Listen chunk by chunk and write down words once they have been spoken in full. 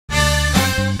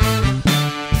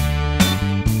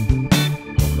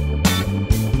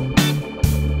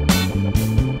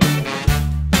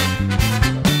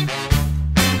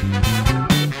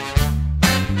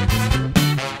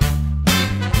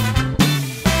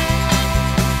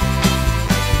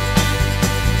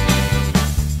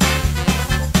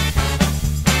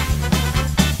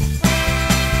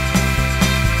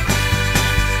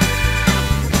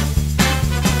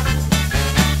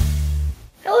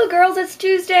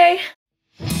Thursday!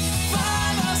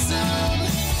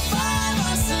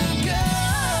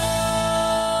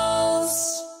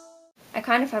 I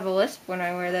kind of have a lisp when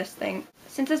I wear this thing.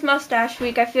 Since it's Mustache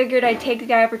week, I figured I'd take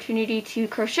the opportunity to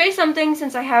crochet something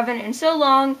since I haven't in so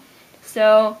long.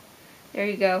 So, there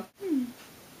you go.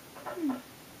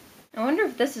 I wonder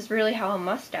if this is really how a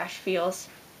mustache feels.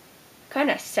 Kind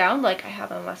of sound like I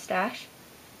have a mustache.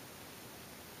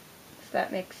 If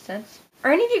that makes sense.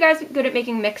 Are any of you guys good at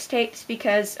making mixtapes?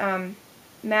 Because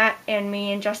Matt and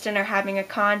me and Justin are having a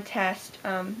contest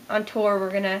on tour.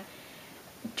 We're gonna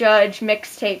judge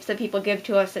mixtapes that people give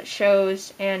to us at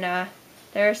shows, and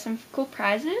there are some cool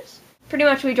prizes. Pretty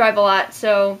much we drive a lot,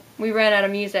 so we ran out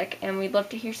of music, and we'd love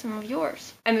to hear some of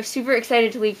yours. I'm super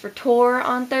excited to leave for tour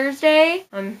on Thursday.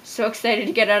 I'm so excited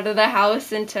to get out of the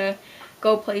house and to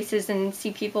go places and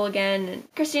see people again.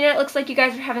 And Christina, it looks like you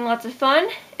guys are having lots of fun.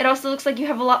 It also looks like you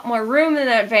have a lot more room in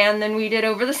that van than we did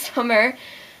over the summer.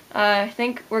 I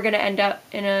think we're gonna end up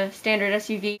in a standard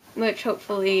SUV, which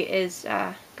hopefully is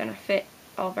gonna fit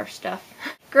all of our stuff.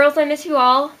 Girls, I miss you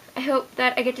all. I hope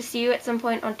that I get to see you at some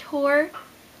point on tour.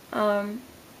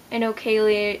 I know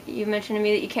Kaylee, you mentioned to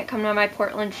me that you can't come to my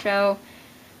Portland show.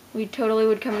 We totally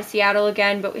would come to Seattle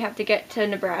again, but we have to get to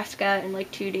Nebraska in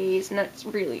like 2 days, and that's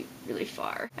really, really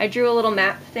far. I drew a little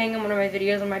map thing on one of my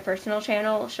videos on my personal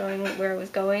channel showing where I was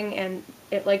going, and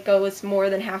it like goes more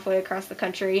than halfway across the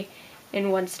country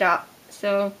in one stop.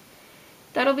 So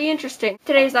that'll be interesting.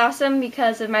 Today's awesome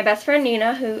because of my best friend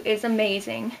Nina, who is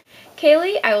amazing.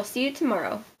 Kaylee, I will see you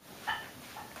tomorrow.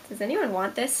 Does anyone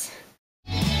want this?